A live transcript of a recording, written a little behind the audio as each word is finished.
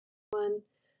Everyone.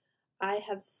 I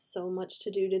have so much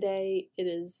to do today. It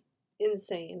is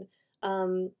insane.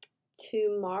 Um,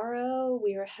 Tomorrow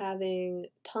we are having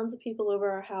tons of people over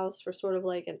our house for sort of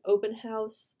like an open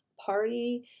house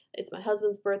party. It's my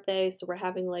husband's birthday, so we're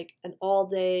having like an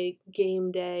all-day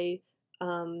game day.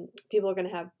 People are going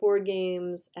to have board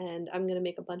games, and I'm going to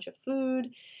make a bunch of food.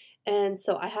 And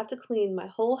so I have to clean my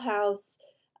whole house.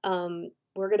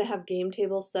 We're gonna have game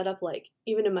tables set up, like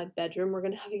even in my bedroom, we're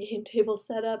gonna have a game table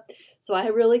set up. So I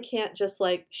really can't just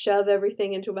like shove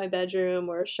everything into my bedroom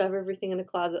or shove everything in a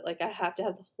closet. Like I have to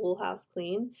have the whole house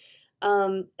clean.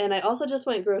 And I also just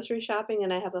went grocery shopping,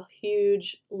 and I have a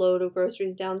huge load of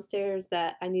groceries downstairs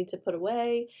that I need to put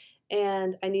away.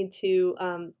 And I need to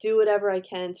do whatever I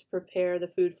can to prepare the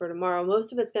food for tomorrow.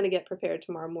 Most of it's going to get prepared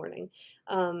tomorrow morning.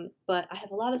 But I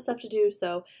have a lot of stuff to do,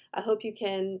 so I hope you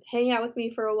can hang out with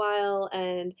me for a while,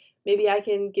 and maybe I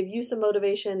can give you some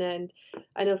motivation, and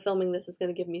I know filming this is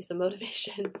going to give me some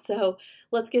motivation. So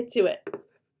let's get to it.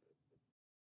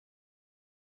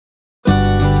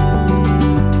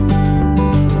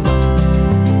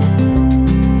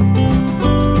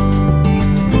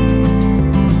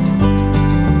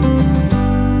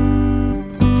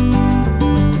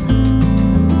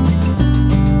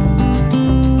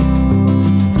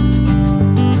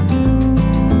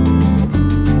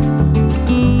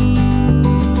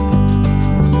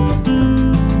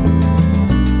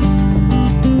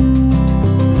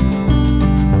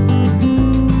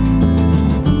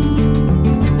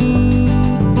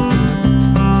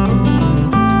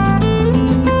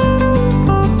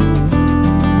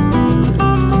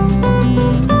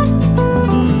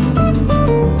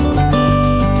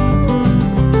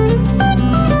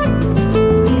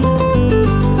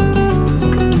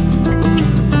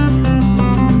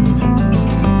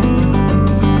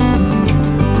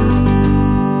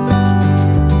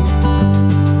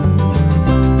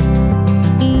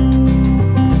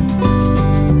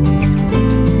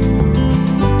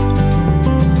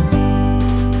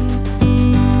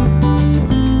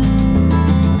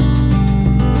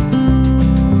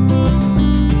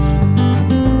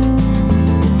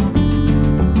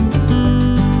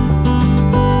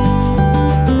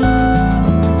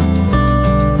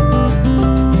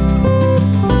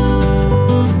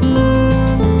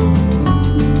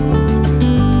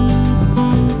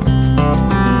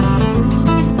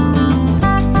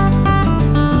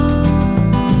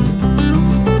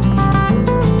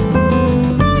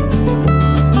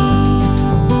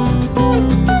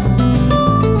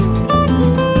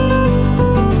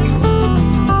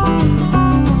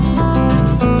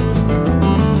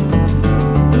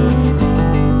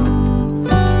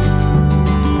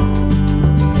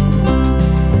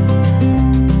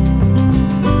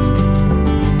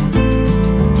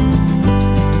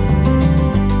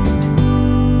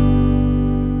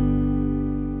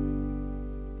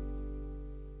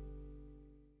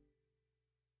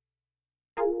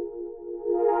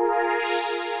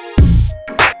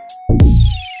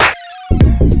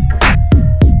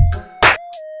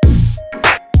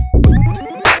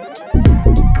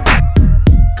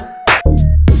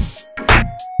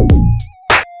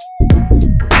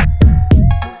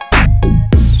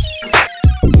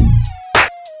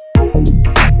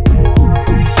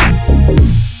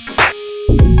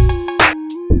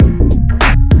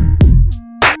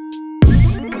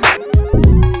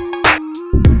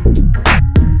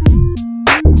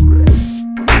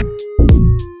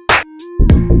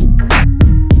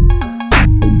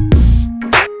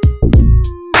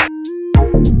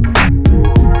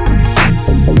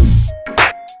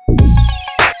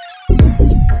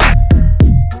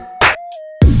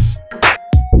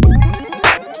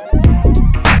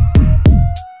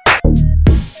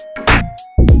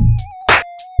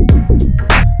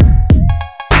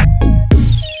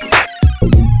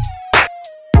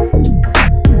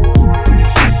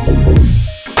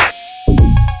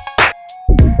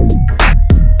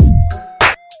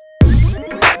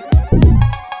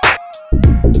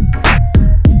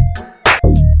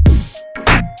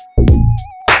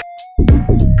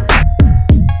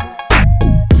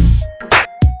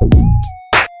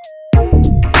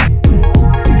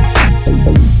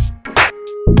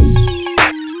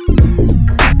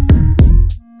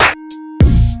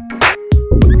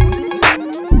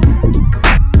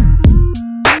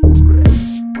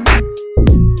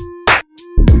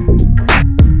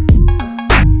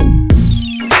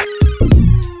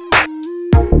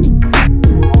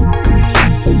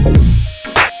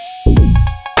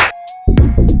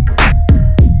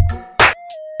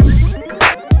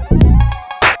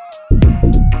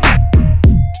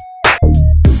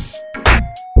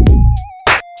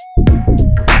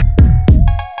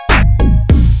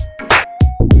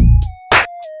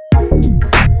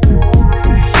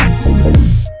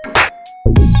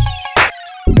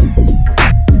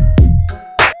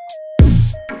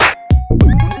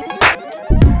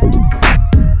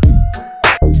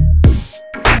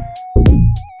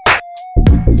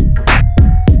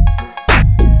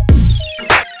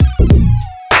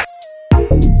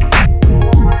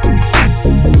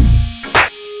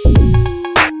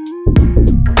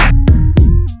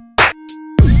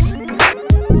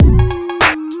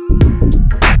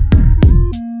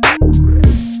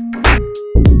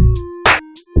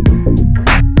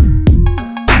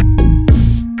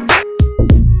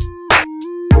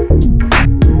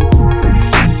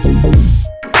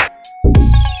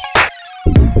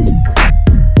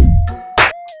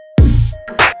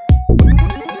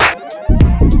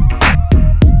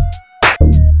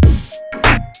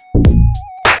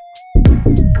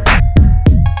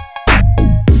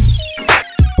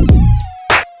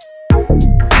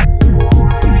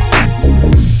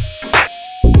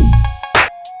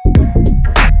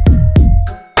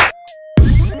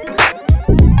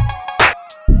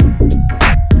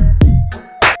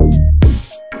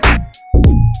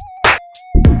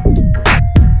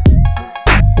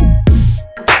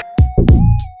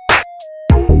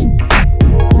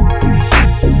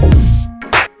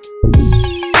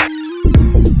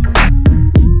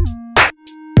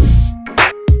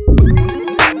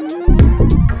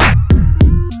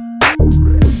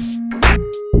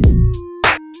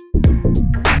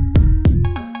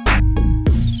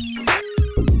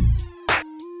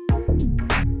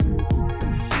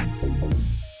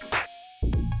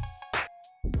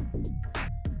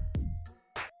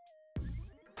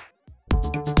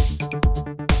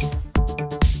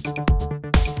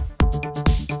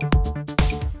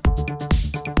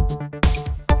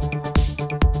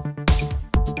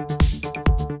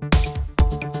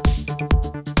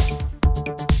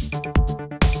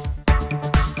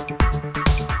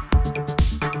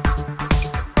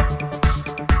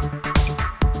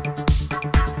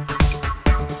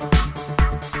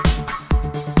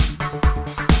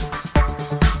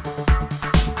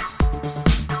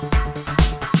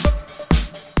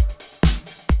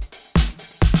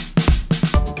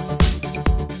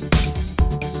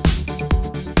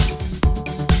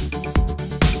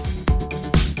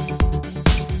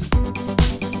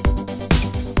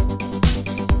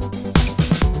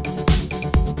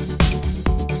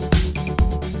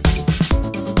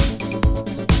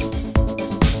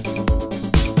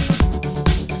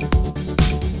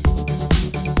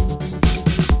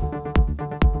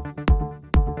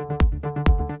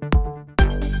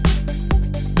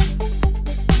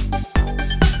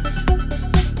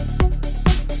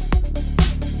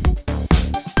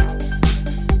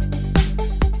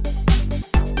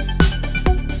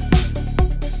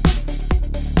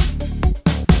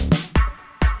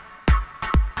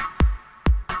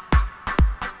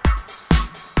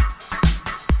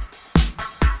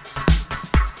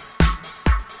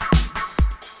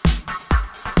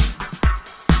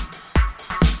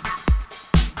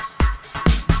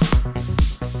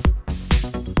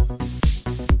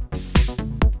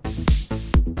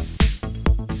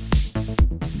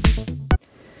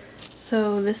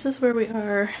 So this is where we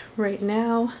are right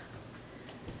now.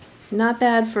 Not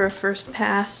bad for a first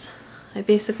pass. I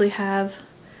basically have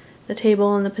the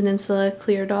table and the peninsula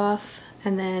cleared off,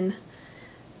 and then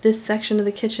this section of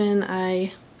the kitchen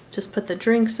I just put the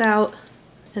drinks out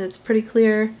and it's pretty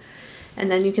clear.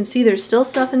 And then you can see there's still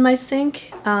stuff in my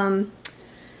sink. I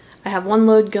have one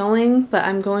load going, but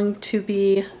I'm going to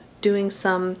be doing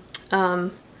some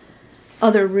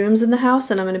other rooms in the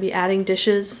house, and I'm going to be adding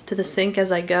dishes to the sink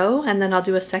as I go, and then I'll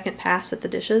do a second pass at the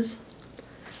dishes.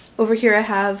 Over here I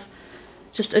have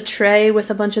just a tray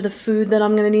with a bunch of the food that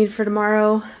I'm going to need for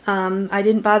tomorrow. I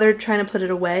didn't bother trying to put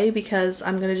it away because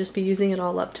I'm going to just be using it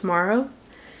all up tomorrow.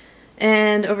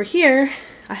 And over here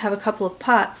I have a couple of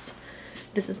pots.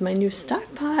 This is my new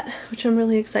stock pot, which I'm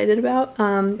really excited about,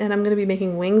 and I'm going to be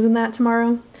making wings in that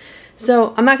tomorrow.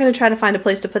 So I'm not going to try to find a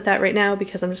place to put that right now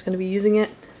because I'm just going to be using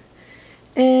it.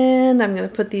 And I'm going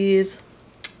to put these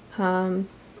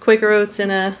Quaker Oats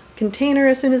in a container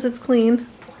as soon as it's clean. And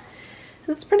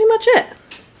that's pretty much it.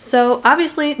 So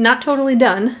obviously not totally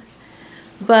done,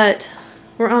 but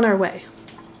we're on our way.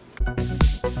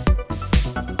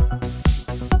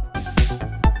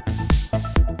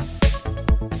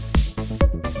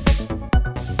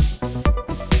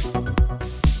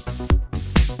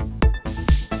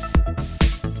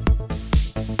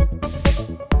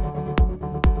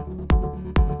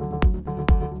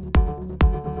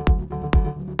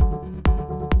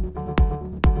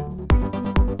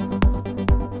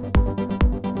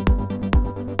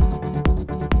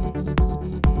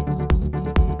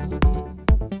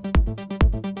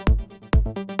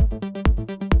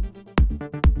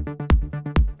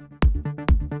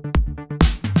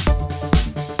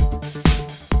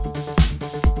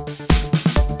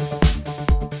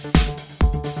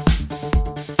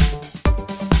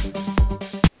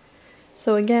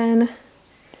 So again,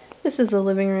 this is the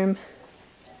living room,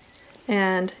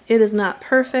 and it is not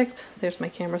perfect. There's my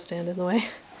camera stand in the way.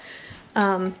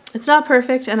 It's not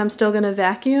perfect, and I'm still going to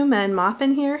vacuum and mop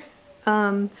in here,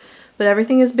 but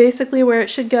everything is basically where it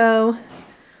should go.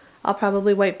 I'll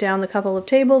probably wipe down the couple of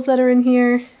tables that are in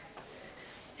here,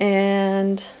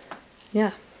 and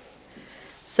yeah.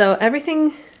 So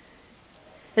everything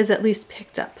is at least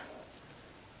picked up.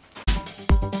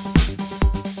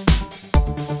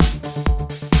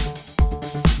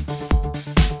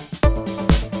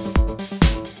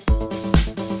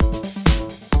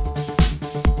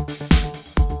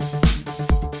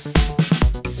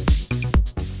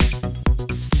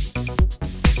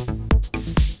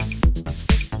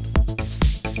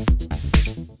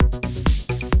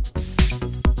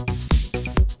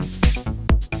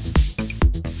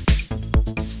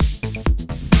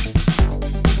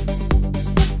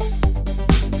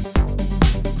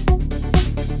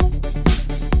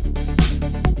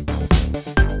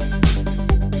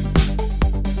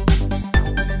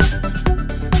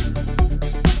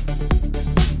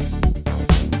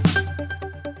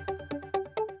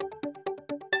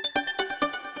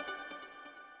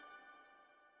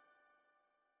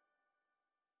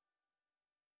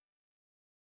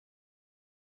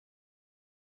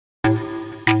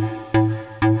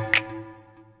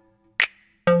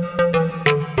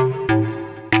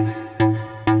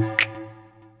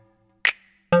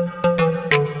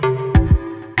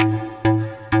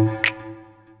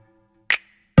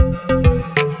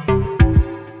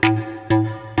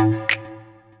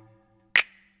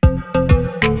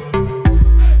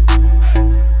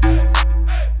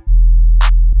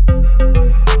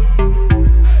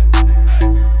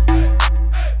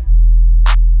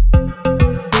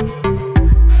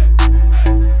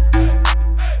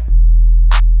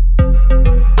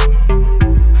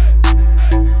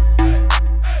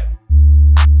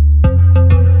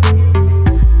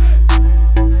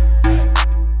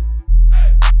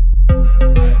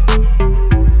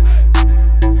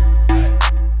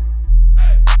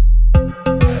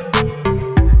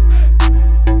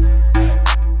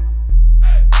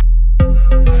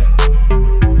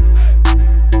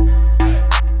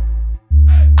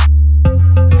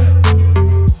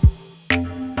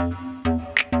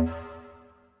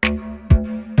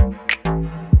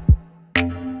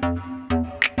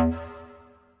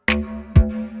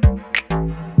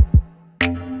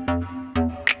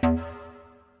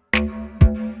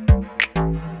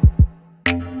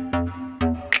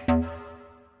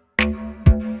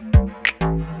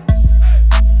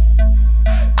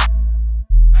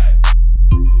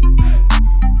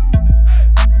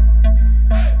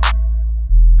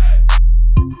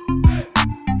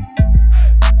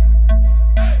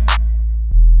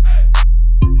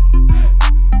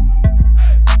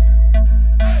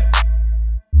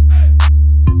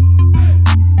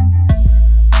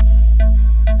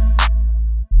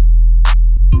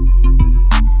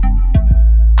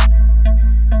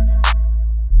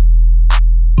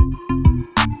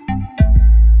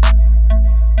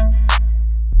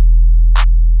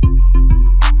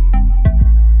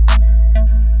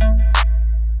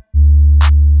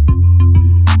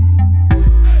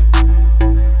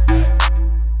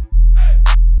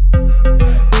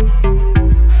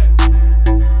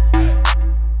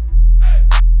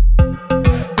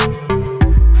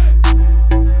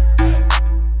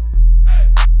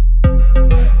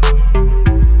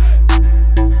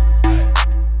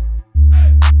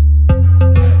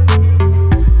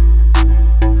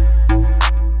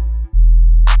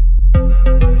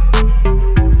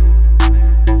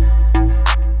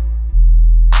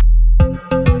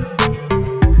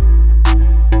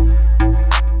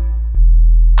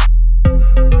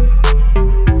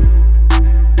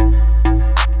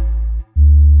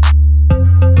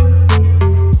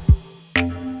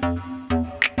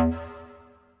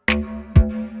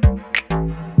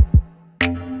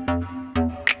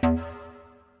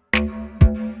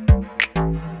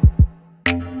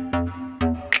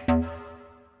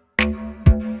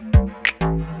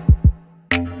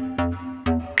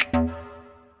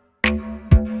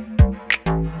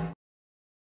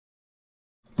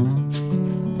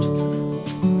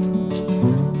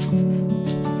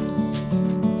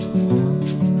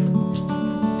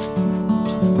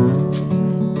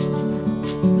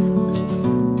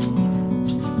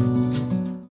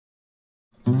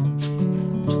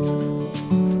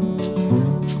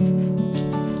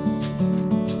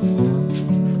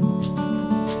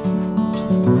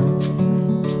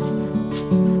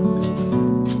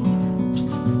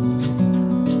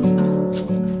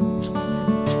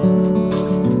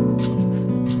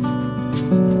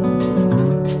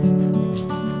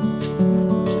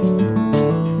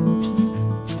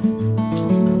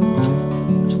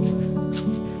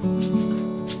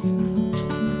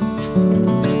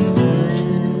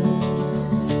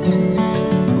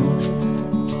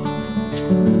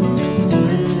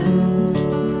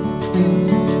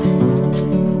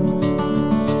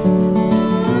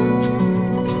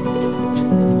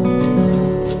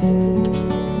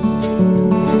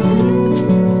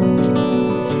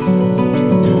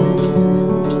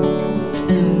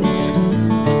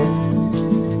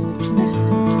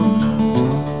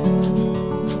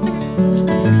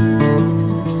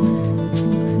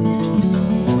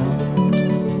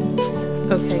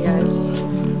 Okay guys,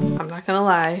 I'm not gonna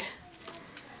lie,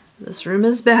 this room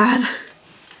is bad.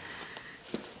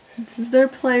 This is their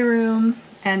playroom,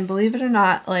 and believe it or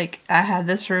not, like, I had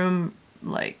this room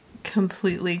like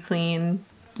completely clean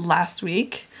last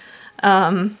week.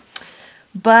 But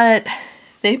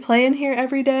they play in here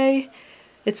every day.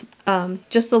 It's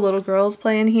just the little girls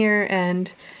play in here,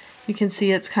 and you can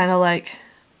see it's kind of like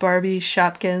Barbie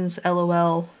Shopkins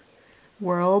LOL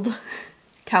world.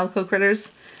 Calico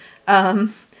Critters.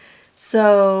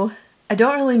 So I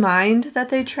don't really mind that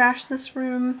they trash this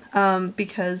room,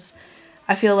 because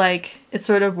I feel like it's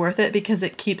sort of worth it because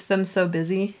it keeps them so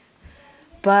busy.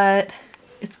 But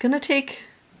it's gonna take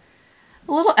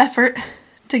a little effort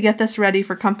to get this ready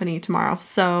for company tomorrow,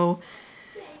 so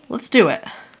let's do it.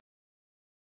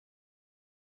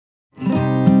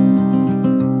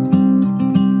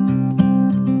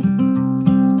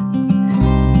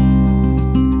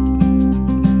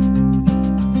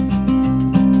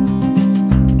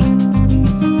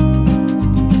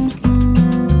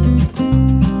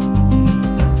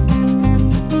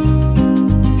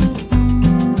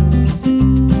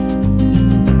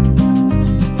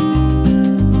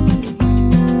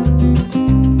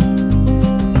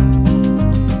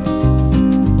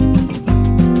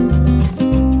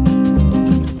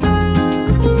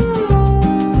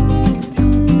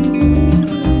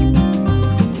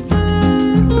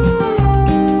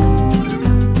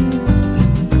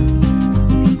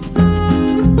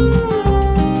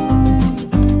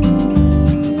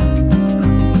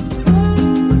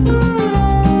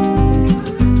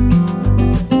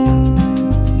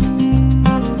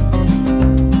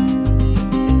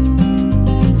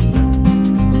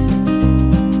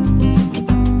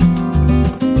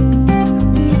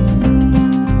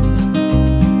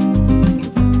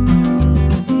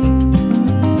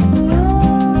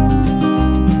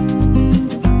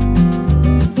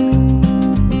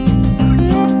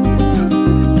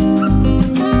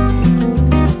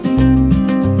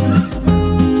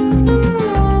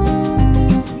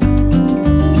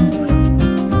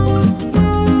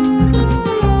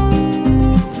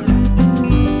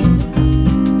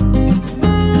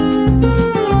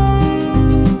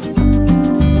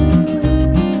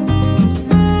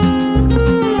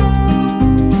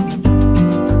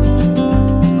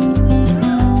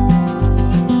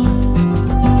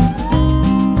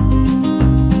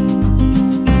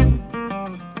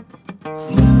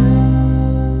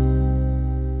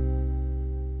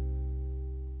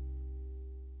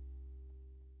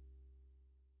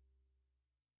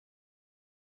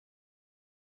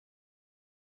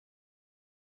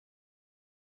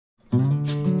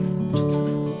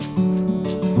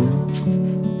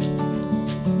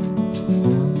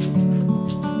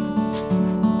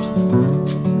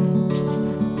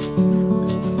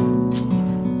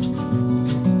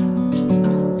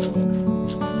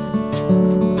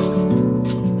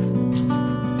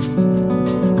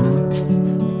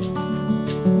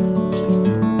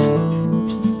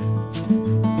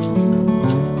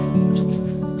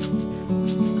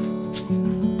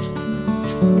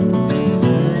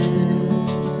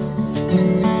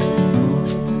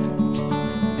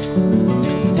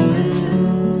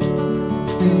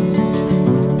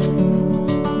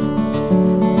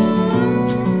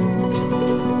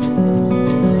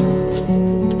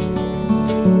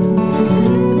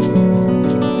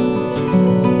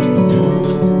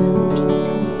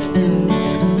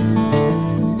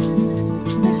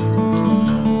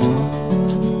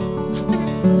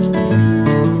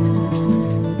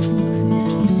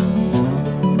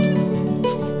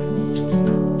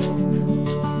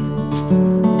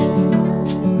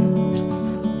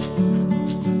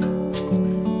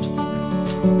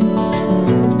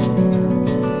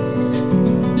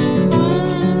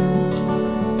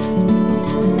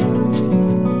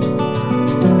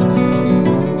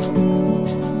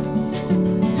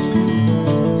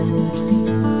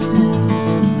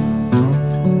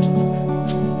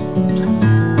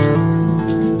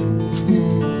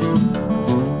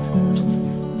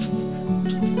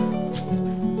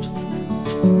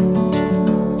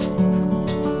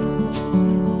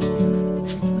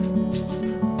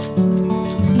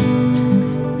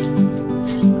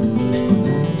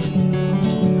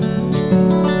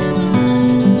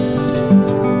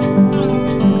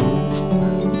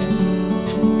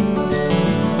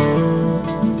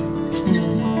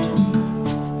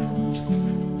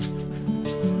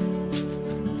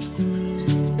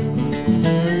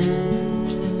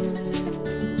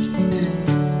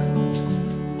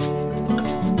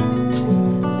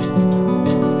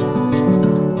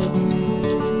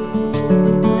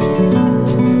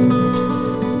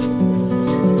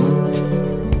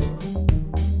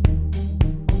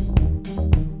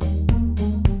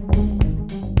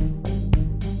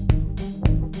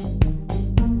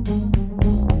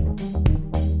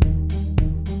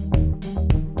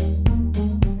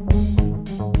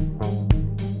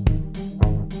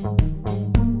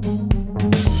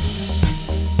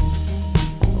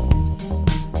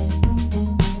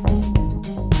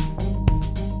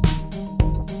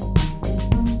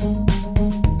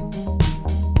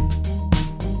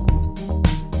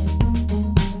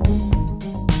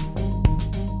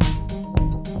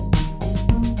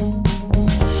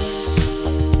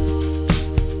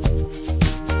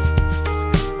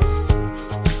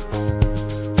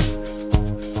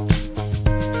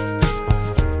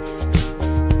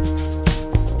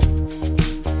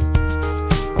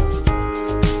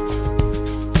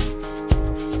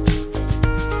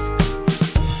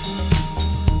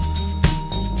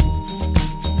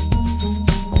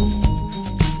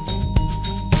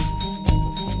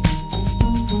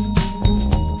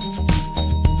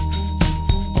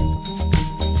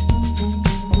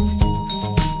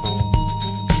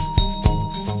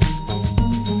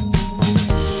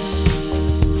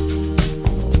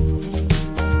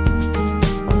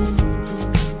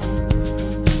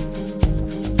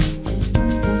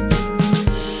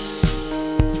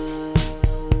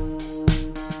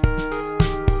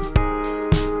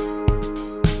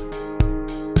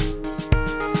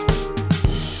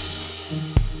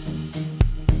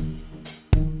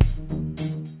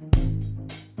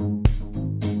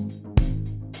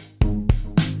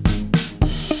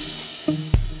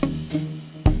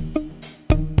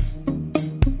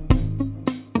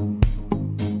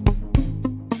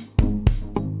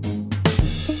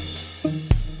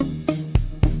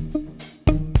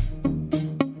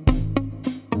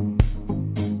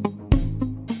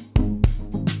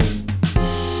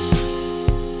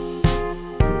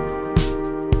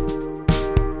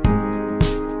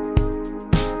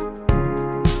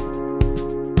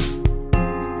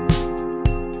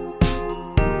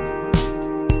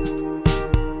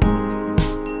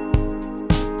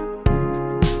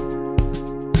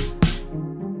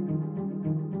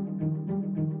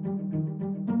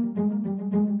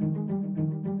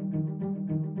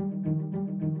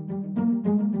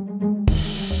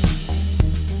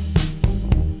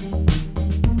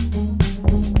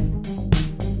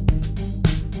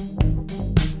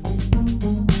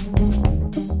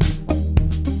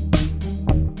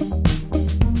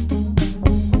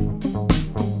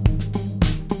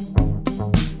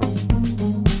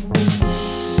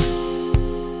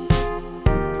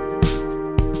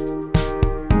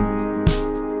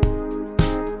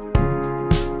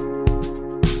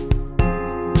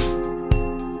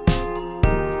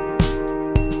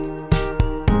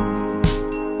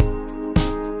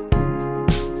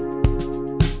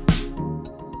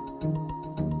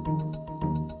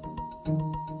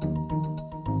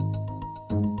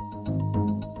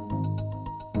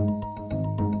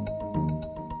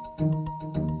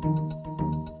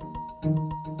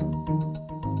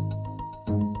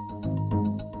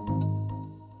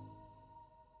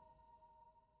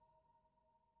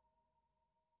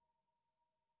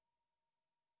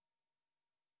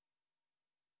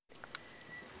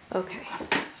 Okay,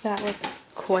 that looks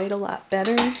quite a lot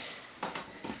better.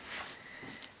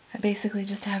 I basically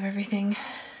just have everything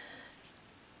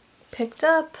picked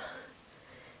up,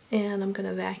 and I'm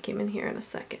gonna vacuum in here in a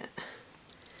second.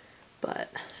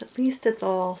 But at least it's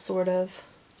all sort of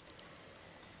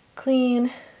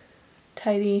clean,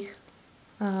 tidy.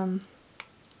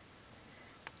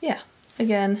 Yeah,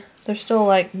 again, there's still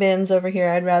like bins over here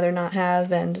I'd rather not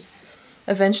have, and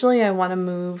eventually I want to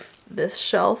move this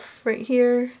shelf right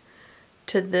here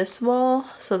to this wall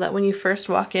so that when you first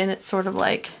walk in it's sort of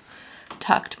like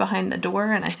tucked behind the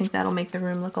door, and I think that'll make the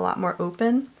room look a lot more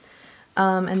open.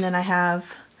 And then I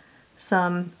have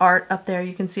some art up there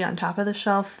you can see on top of the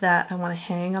shelf that I want to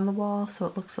hang on the wall so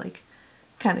it looks like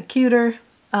kind of cuter.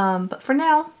 But for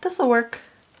now, this will work.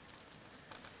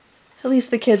 At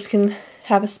least the kids can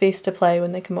have a space to play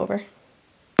when they come over.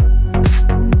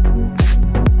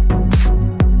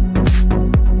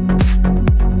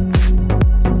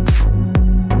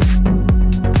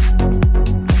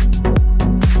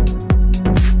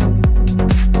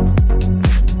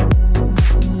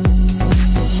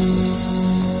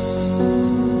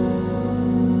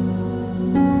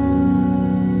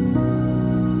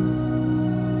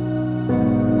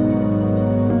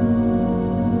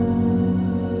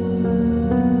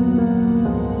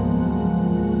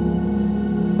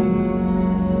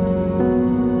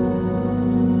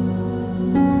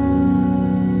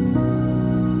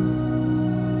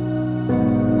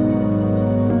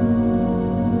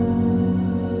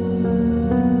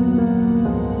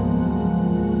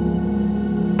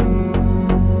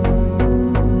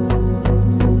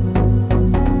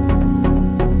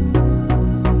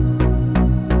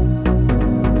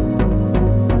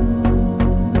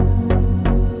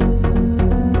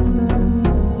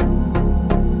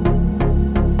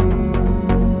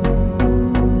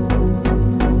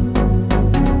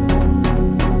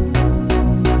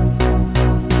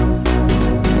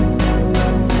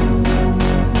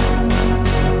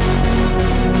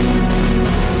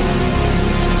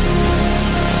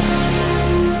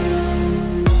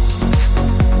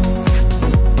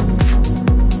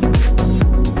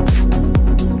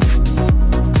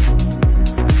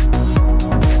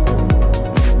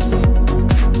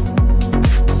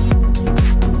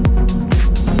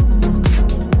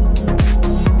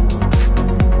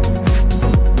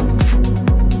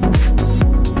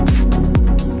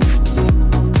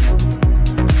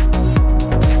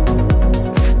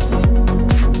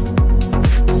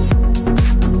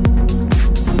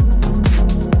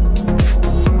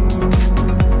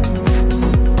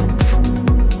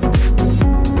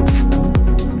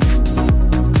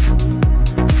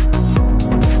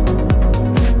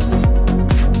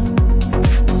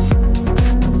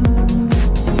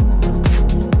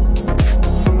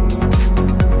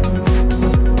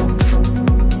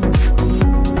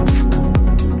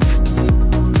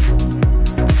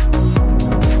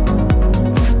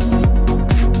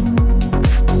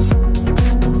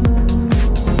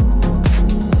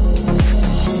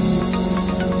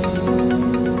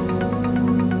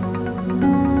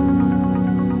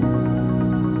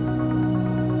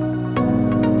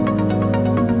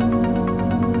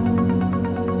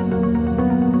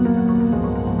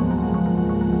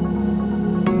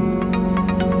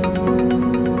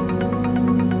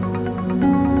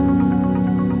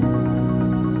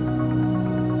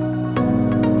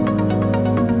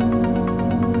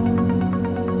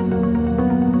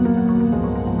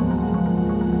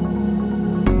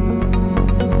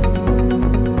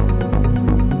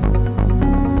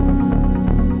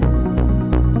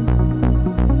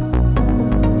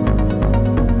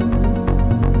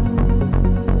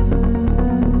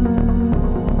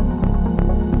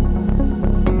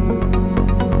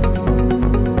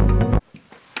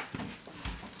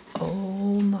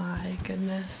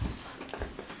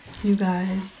 You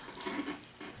guys,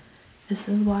 this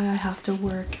is why I have to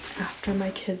work after my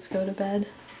kids go to bed.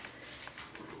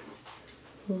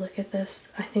 Look at this.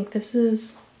 I think this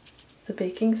is the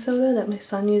baking soda that my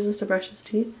son uses to brush his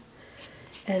teeth.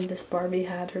 And this Barbie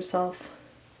had herself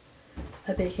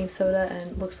a baking soda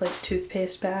and it looks like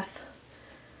toothpaste bath.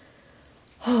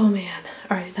 Oh man.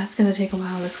 Alright, that's gonna take a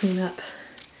while to clean up.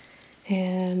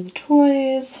 And the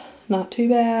toys, not too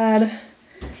bad.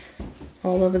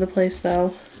 All over the place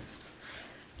though.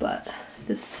 But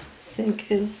this sink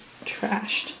is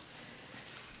trashed.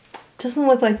 Doesn't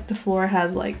look like the floor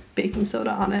has like baking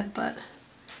soda on it, but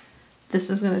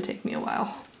this is gonna take me a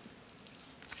while.